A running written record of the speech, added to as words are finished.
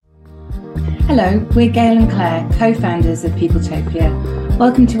Hello, we're Gail and Claire, co-founders of Peopletopia.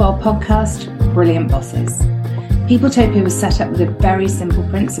 Welcome to our podcast, Brilliant Bosses. Peopletopia was set up with a very simple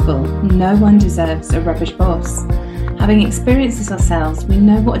principle: no one deserves a rubbish boss. Having experienced this ourselves, we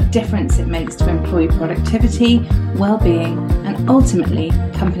know what a difference it makes to employee productivity, well-being, and ultimately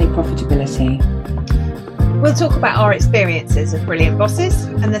company profitability. We'll talk about our experiences of brilliant bosses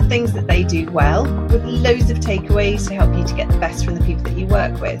and the things that they do well, with loads of takeaways to help you to get the best from the people that you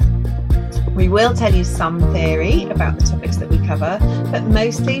work with. We will tell you some theory about the topics that we cover, but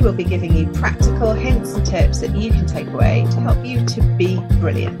mostly we'll be giving you practical hints and tips that you can take away to help you to be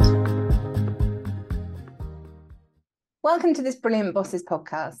brilliant. Welcome to this Brilliant Bosses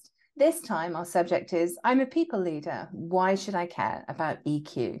podcast. This time our subject is, I'm a people leader. Why should I care about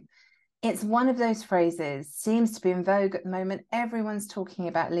EQ? It's one of those phrases, seems to be in vogue at the moment. Everyone's talking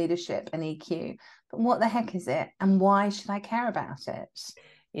about leadership and EQ, but what the heck is it and why should I care about it?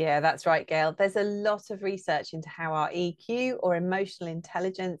 Yeah, that's right, Gail. There's a lot of research into how our EQ or emotional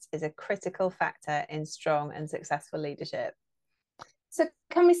intelligence is a critical factor in strong and successful leadership. So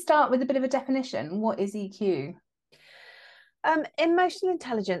can we start with a bit of a definition? What is EQ? Emotional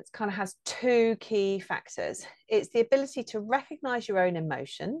intelligence kind of has two key factors. It's the ability to recognize your own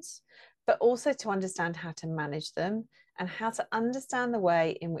emotions, but also to understand how to manage them and how to understand the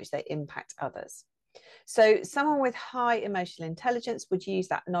way in which they impact others. So someone with high emotional intelligence would use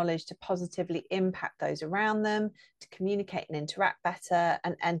that knowledge to positively impact those around them, to communicate and interact better,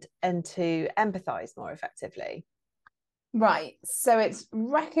 and to empathize more effectively. Right. So it's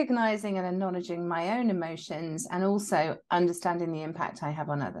recognizing and acknowledging my own emotions and also understanding the impact I have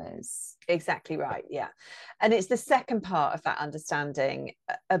on others. Exactly right. Yeah. And it's the second part of that understanding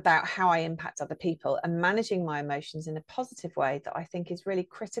about how I impact other people and managing my emotions in a positive way that I think is really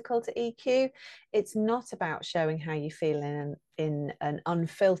critical to EQ. It's not about showing how you feel in an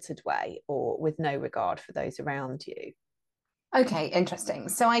unfiltered way or with no regard for those around you. Okay, interesting.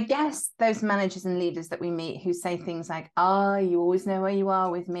 So I guess those managers and leaders that we meet who say things like, you always know where you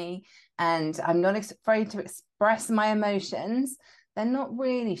are with me, and I'm not afraid to express my emotions, they're not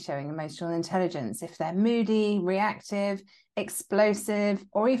really showing emotional intelligence if they're moody, reactive, explosive,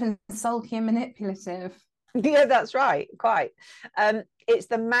 or even sulky and manipulative. Yeah, that's right. Quite. It's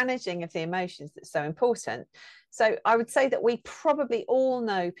the managing of the emotions that's so important. So I would say that we probably all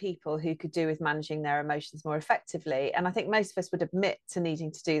know people who could do with managing their emotions more effectively. And I think most of us would admit to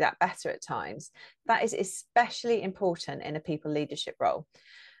needing to do that better at times. That is especially important in a people leadership role.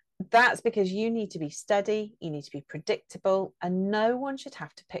 That's because you need to be steady, you need to be predictable, and no one should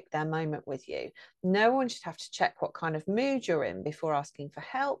have to pick their moment with you. No one should have to check what kind of mood you're in before asking for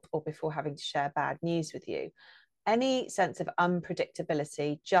help or before having to share bad news with you. Any sense of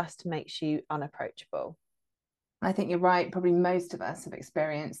unpredictability just makes you unapproachable. I think you're right. Probably most of us have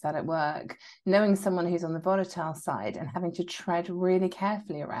experienced that at work, knowing someone who's on the volatile side and having to tread really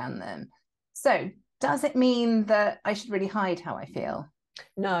carefully around them. So does it mean that I should really hide how I feel?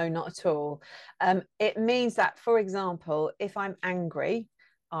 No, not at all. It means that, for example, if I'm angry,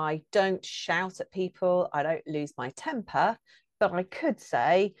 I don't shout at people, I don't lose my temper, but I could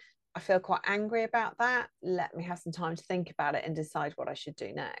say, I feel quite angry about that. Let me have some time to think about it and decide what I should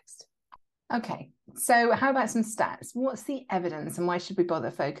do next. Okay, so how about some stats? What's the evidence and why should we bother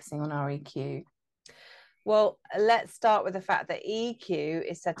focusing on our EQ? Well, let's start with the fact that EQ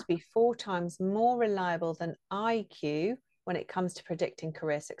is said to be 4 times more reliable than IQ when it comes to predicting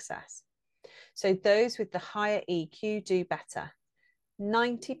career success. So those with the higher EQ do better.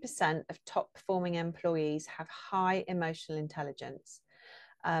 90% of top performing employees have high emotional intelligence.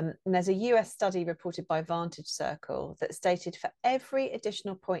 And there's a US study reported by Vantage Circle that stated for every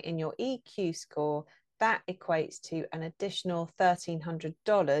additional point in your EQ score, that equates to an additional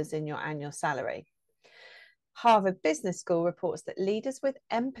 $1,300 in your annual salary. Harvard Business School reports that leaders with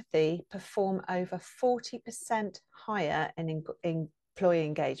empathy perform over 40% higher in employee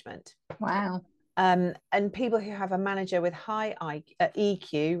engagement. Wow. And people who have a manager with high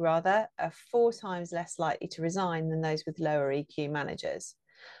EQ are 4 times less likely to resign than those with lower EQ managers.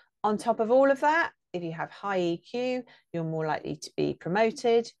 On top of all of that, if you have high EQ, you're more likely to be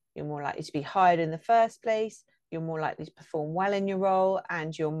promoted, you're more likely to be hired in the first place, you're more likely to perform well in your role,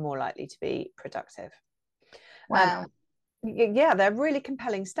 and you're more likely to be productive. Wow. Yeah, they're really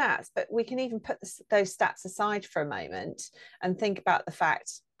compelling stats, but we can even put those stats aside for a moment and think about the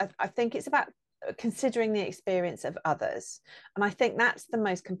fact, I think it's about considering the experience of others. And I think that's the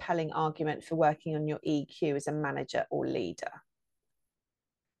most compelling argument for working on your EQ as a manager or leader.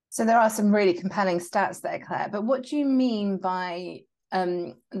 So there are some really compelling stats there, Claire, but what do you mean by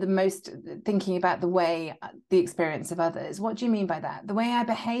the most thinking about the experience of others. What do you mean by that? The way I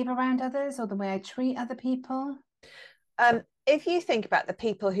behave around others, or the way I treat other people? If you think about the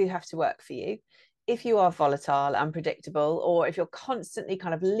people who have to work for you, if you are volatile, unpredictable, or if you're constantly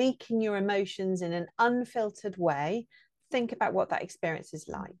kind of leaking your emotions in an unfiltered way, think about what that experience is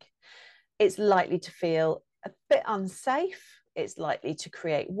like. It's likely to feel a bit unsafe. It's likely to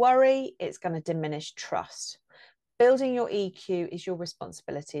create worry. It's going to diminish trust. Building your EQ is your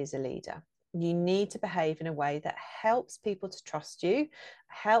responsibility as a leader. You need to behave in a way that helps people to trust you,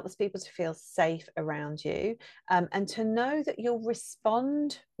 helps people to feel safe around you, and to know that you'll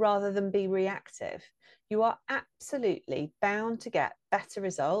respond rather than be reactive. You are absolutely bound to get better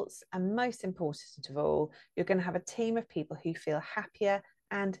results. And most important of all, you're going to have a team of people who feel happier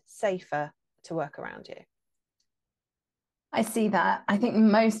and safer to work around you. I see that. I think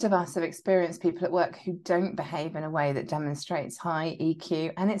most of us have experienced people at work who don't behave in a way that demonstrates high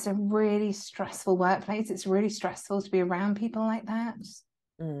EQ. And it's a really stressful workplace. It's really stressful to be around people like that.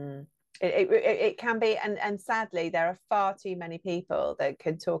 It can be. And sadly, there are far too many people that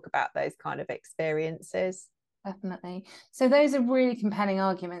can talk about those kind of experiences. Definitely. So those are really compelling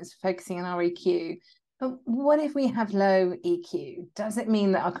arguments for focusing on our EQ. But what if we have low EQ? Does it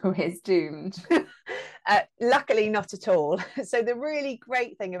mean that our career is doomed? Luckily, not at all. So the really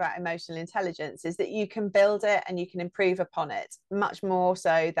great thing about emotional intelligence is that you can build it and you can improve upon it, much more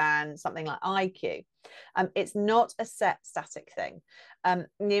so than something like IQ. It's not a set static thing.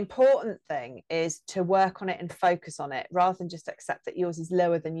 The important thing is to work on it and focus on it rather than just accept that yours is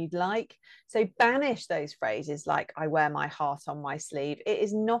lower than you'd like. So banish those phrases like, I wear my heart on my sleeve. It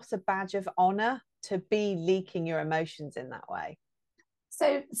is not a badge of honor to be leaking your emotions in that way.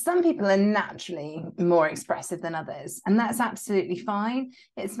 So some people are naturally more expressive than others, and that's absolutely fine.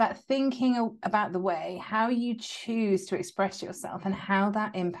 It's about thinking about the way how you choose to express yourself and how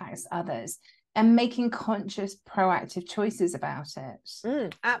that impacts others, and making conscious, proactive choices about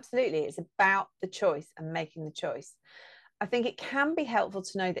it. Absolutely. It's about the choice and making the choice. I think it can be helpful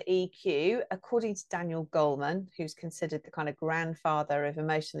to know that EQ, according to Daniel Goleman, who's considered the kind of grandfather of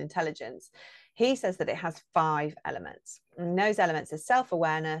emotional intelligence, he says that it has 5 elements. And those elements are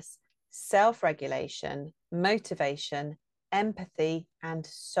self-awareness, self-regulation, motivation, empathy, and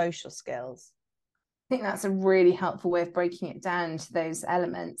social skills. I think that's a really helpful way of breaking it down to those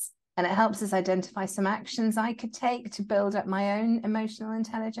elements. And it helps us identify some actions I could take to build up my own emotional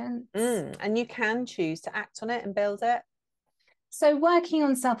intelligence. And you can choose to act on it and build it. So working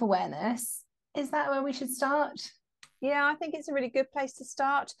on self-awareness, is that where we should start? Yeah, I think it's a really good place to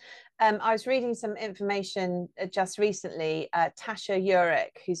start. I was reading some information just recently. Tasha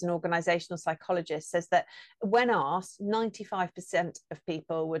Eurich, who's an organizational psychologist, says that when asked, 95% of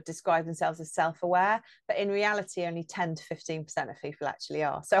people would describe themselves as self-aware, but in reality, only 10 to 15% of people actually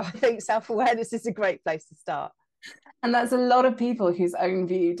are. So I think self-awareness is a great place to start. And that's a lot of people whose own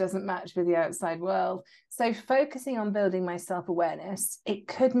view doesn't match with the outside world. So focusing on building my self-awareness, it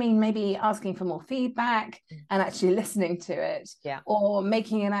could mean maybe asking for more feedback and actually listening to it. Yeah. Or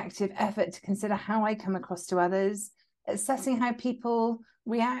making an active effort to consider how I come across to others, assessing how people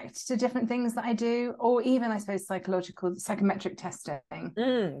react to different things that I do, or even, I suppose, psychometric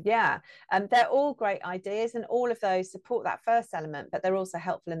testing. Yeah, they're all great ideas, and all of those support that first element, but they're also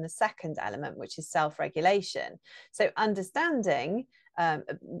helpful in the second element, which is self-regulation. So understanding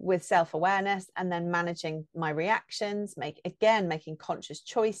with self-awareness, and then managing my reactions, making conscious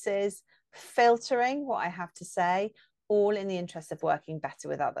choices, filtering what I have to say, all in the interest of working better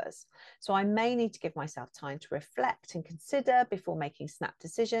with others. So I may need to give myself time to reflect and consider before making snap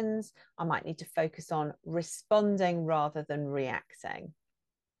decisions. I might need to focus on responding rather than reacting.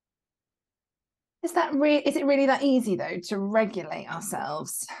 Is it really that easy, though, to regulate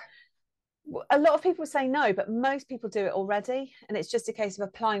ourselves? A lot of people say no, but most people do it already. And it's just a case of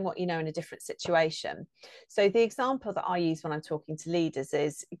applying what you know in a different situation. So the example that I use when I'm talking to leaders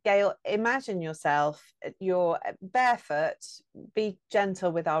is, Gail, imagine yourself, you're barefoot, be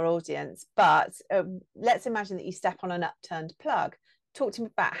gentle with our audience, but let's imagine that you step on an upturned plug. Talk to me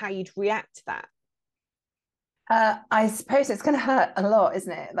about how you'd react to that. I suppose it's going to hurt a lot,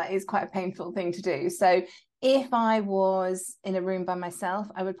 isn't it? That is quite a painful thing to do. So if I was in a room by myself,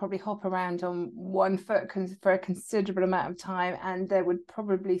 I would probably hop around on one foot for a considerable amount of time, and there would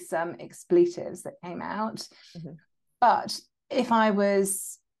probably some expletives that came out. Mm-hmm. But if I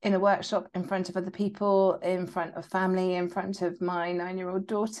was in a workshop in front of other people, in front of family, in front of my 9-year-old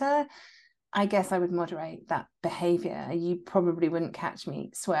daughter, I guess I would moderate that behavior. You probably wouldn't catch me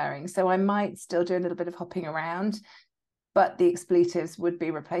swearing. So I might still do a little bit of hopping around, but the expletives would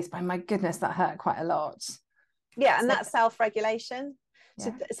be replaced by, my goodness, that hurt quite a lot. Yeah, and that's self-regulation.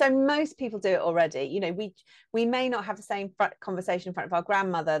 So most people do it already. You know, we may not have the same conversation in front of our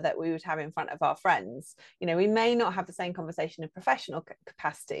grandmother that we would have in front of our friends. You know, we may not have the same conversation in professional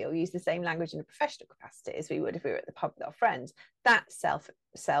capacity or use the same language in a professional capacity as we would if we were at the pub with our friends. That's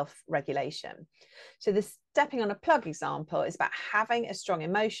self-regulation. So the stepping on a plug example is about having a strong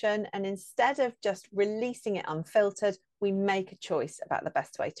emotion, and instead of just releasing it unfiltered, we make a choice about the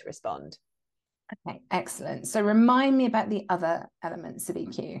best way to respond. Okay, excellent. So remind me about the other elements of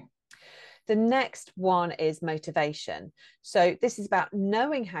EQ. The next one is motivation. So this is about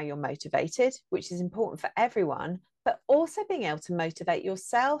knowing how you're motivated, which is important for everyone, but also being able to motivate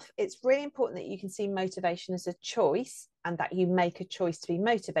yourself. It's really important that you can see motivation as a choice and that you make a choice to be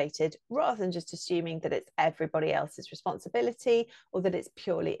motivated rather than just assuming that it's everybody else's responsibility or that it's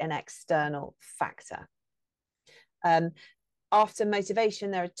purely an external factor. After motivation,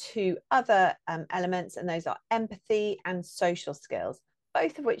 there are two other elements, and those are empathy and social skills,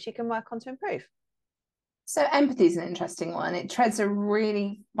 both of which you can work on to improve. So empathy is an interesting one. It treads a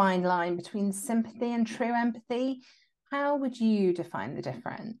really fine line between sympathy and true empathy. How would you define the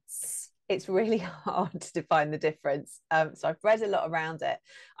difference? It's really hard to define the difference. So I've read a lot around it.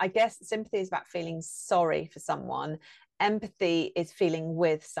 I guess sympathy is about feeling sorry for someone. Empathy is feeling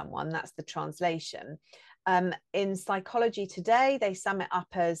with someone. That's the translation. In psychology today, they sum it up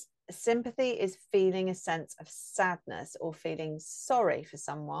as sympathy is feeling a sense of sadness or feeling sorry for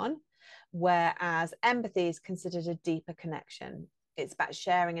someone, whereas empathy is considered a deeper connection. It's about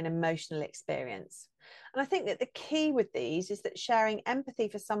sharing an emotional experience. And I think that the key with these is that sharing empathy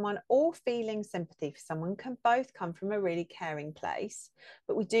for someone or feeling sympathy for someone can both come from a really caring place,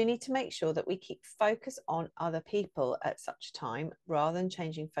 but we do need to make sure that we keep focus on other people at such time rather than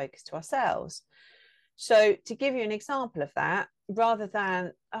changing focus to ourselves. So to give you an example of that, rather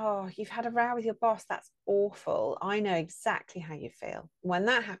than, oh, you've had a row with your boss, that's awful, I know exactly how you feel. When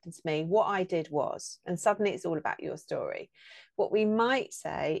that happened to me, what I did was, and suddenly it's all about your story. What we might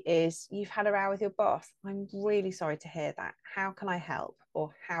say is, you've had a row with your boss. I'm really sorry to hear that. How can I help?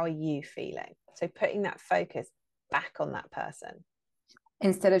 Or how are you feeling? So putting that focus back on that person.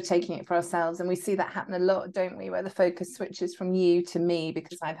 Instead of taking it for ourselves. And we see that happen a lot, don't we, where the focus switches from you to me,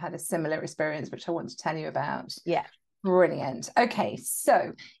 because I've had a similar experience, which I want to tell you about. Yeah. Brilliant. Okay,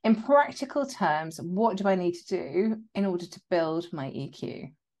 so in practical terms, what do I need to do in order to build my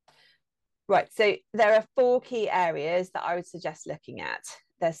EQ? Right, so there are 4 key areas that I would suggest looking at.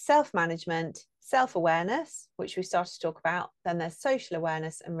 There's self-management, self-awareness, which we started to talk about, then there's social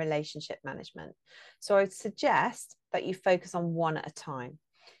awareness and relationship management. So I would suggest that you focus on one at a time.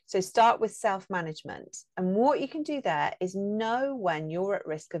 So start with self-management. And what you can do there is know when you're at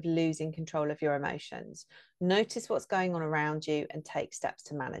risk of losing control of your emotions. Notice what's going on around you and take steps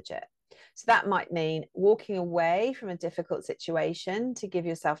to manage it. So that might mean walking away from a difficult situation to give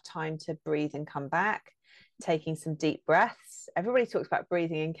yourself time to breathe and come back, taking some deep breaths. Everybody talks about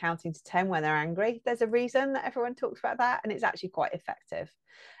breathing and counting to 10 when they're angry. There's a reason that everyone talks about that, and it's actually quite effective.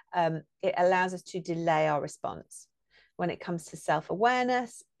 It allows us to delay our response. When it comes to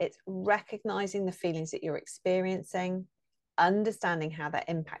self-awareness, it's recognizing the feelings that you're experiencing, understanding how they're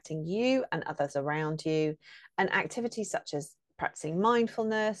impacting you and others around you, and activities such as practicing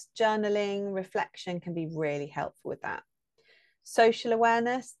mindfulness, journaling, reflection can be really helpful with that. Social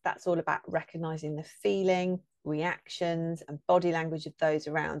awareness, that's all about recognizing the feeling, reactions, and body language of those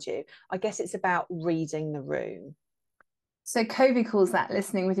around you. I guess it's about reading the room. So Covey calls that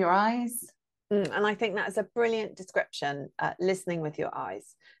listening with your eyes. And I think that's a brilliant description, listening with your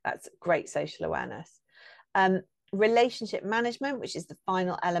eyes. That's great social awareness. Relationship management, which is the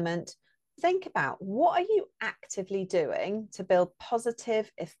final element. Think about, what are you actively doing to build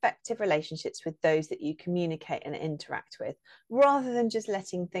positive, effective relationships with those that you communicate and interact with, rather than just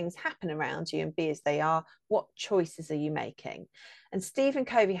letting things happen around you and be as they are. What choices are you making? And Stephen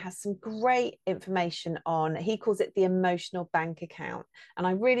Covey has some great information on, he calls it the emotional bank account. And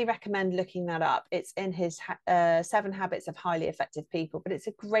I really recommend looking that up. It's in his 7 Habits of Highly Effective People, but it's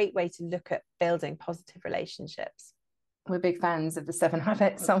a great way to look at building positive relationships. We're big fans of the 7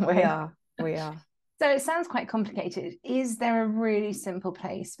 Habits, aren't we? We are. So it sounds quite complicated. Is there a really simple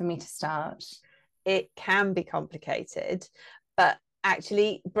place for me to start? It can be complicated, but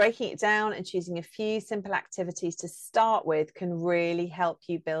actually breaking it down and choosing a few simple activities to start with can really help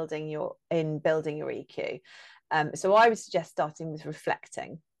you building your EQ. So I would suggest starting with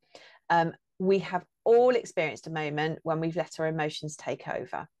reflecting. We have all experienced a moment when we've let our emotions take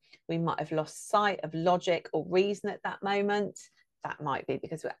over. We might have lost sight of logic or reason at that moment. That might be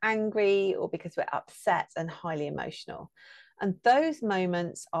because we're angry or because we're upset and highly emotional. And those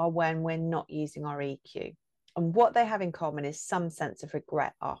moments are when we're not using our EQ. And what they have in common is some sense of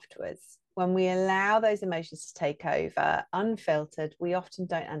regret afterwards. When we allow those emotions to take over unfiltered, we often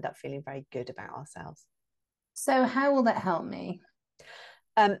don't end up feeling very good about ourselves. So how will that help me?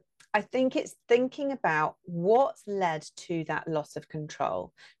 I think it's thinking about what's led to that loss of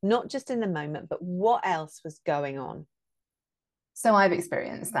control, not just in the moment, but what else was going on. So I've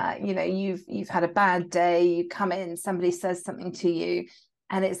experienced that. You've had a bad day, you come in, somebody says something to you,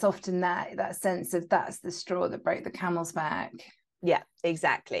 and it's often that sense of that's the straw that broke the camel's back. Yeah,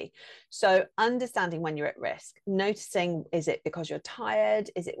 exactly. So understanding when you're at risk, noticing, is it because you're tired?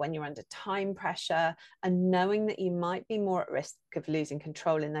 Is it when you're under time pressure? And knowing that you might be more at risk of losing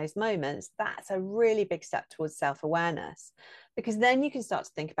control in those moments, that's a really big step towards self-awareness, because then you can start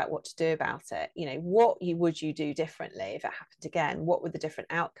to think about what to do about it. Would you do differently if it happened again? What would the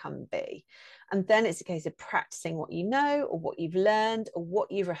different outcome be? And then it's a case of practicing what you know, or what you've learned, or what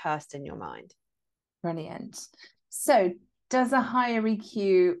you've rehearsed in your mind. Brilliant. So does a higher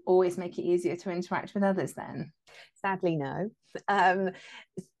EQ always make it easier to interact with others then? Sadly, no.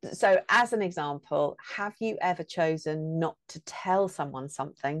 So as an example, have you ever chosen not to tell someone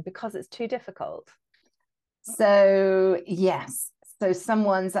something because it's too difficult? So yes. So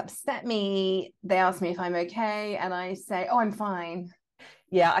someone's upset me, they ask me if I'm okay, and I say, oh, I'm fine.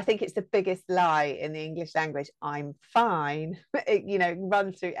 Yeah, I think it's the biggest lie in the English language. I'm fine. It,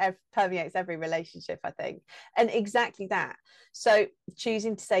 runs through, permeates every relationship, I think. And exactly that. So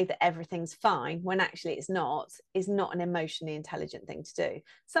choosing to say that everything's fine when actually it's not is not an emotionally intelligent thing to do.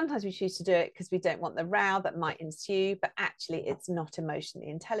 Sometimes we choose to do it because we don't want the row that might ensue, but actually it's not emotionally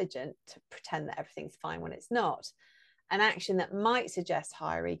intelligent to pretend that everything's fine when it's not. An action that might suggest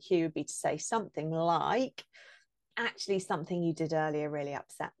higher EQ would be to say something like, actually, something you did earlier really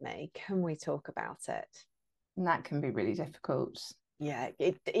upset me. Can we talk about it? And that can be really difficult. Yeah,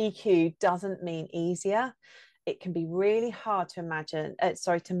 EQ doesn't mean easier. It can be really hard to manage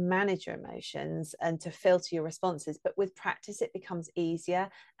your emotions and to filter your responses. But with practice, it becomes easier,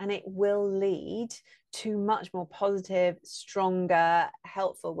 and it will lead to much more positive, stronger,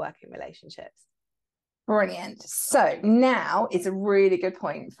 helpful working relationships. Brilliant. So now it's a really good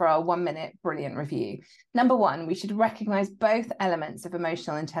point for our 1 minute brilliant review. Number one, we should recognize both elements of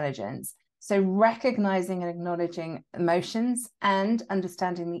emotional intelligence. So recognizing and acknowledging emotions and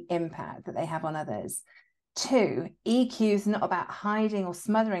understanding the impact that they have on others. Two, EQ is not about hiding or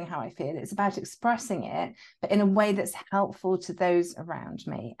smothering how I feel. It's about expressing it, but in a way that's helpful to those around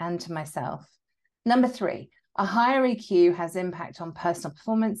me and to myself. Number three, a higher EQ has impact on personal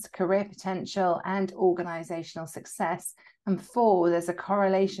performance, career potential, and organizational success. And four, there's a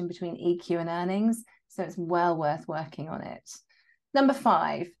correlation between EQ and earnings, so it's well worth working on it. Number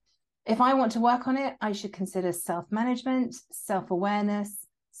five, if I want to work on it, I should consider self-management, self-awareness,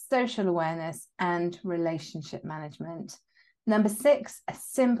 social awareness, and relationship management. Number six, a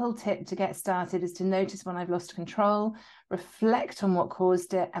simple tip to get started is to notice when I've lost control, reflect on what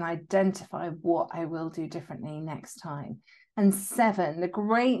caused it, and identify what I will do differently next time. And seven, the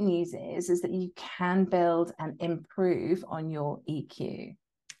great news is that you can build and improve on your EQ.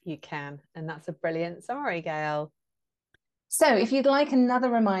 You can, and that's a brilliant summary, Gail. So if you'd like another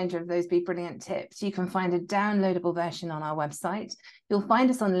reminder of those Be Brilliant tips, you can find a downloadable version on our website. You'll find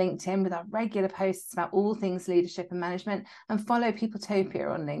us on LinkedIn with our regular posts about all things leadership and management, and follow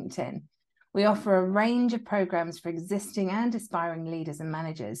Peopletopia on LinkedIn. We offer a range of programs for existing and aspiring leaders and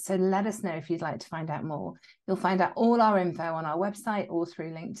managers, so let us know if you'd like to find out more. You'll find out all our info on our website or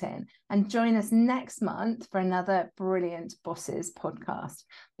through LinkedIn. And join us next month for another Brilliant Bosses podcast.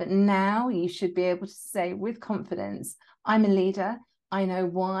 But now you should be able to say with confidence, I'm a leader. I know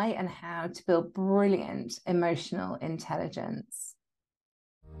why and how to build brilliant emotional intelligence.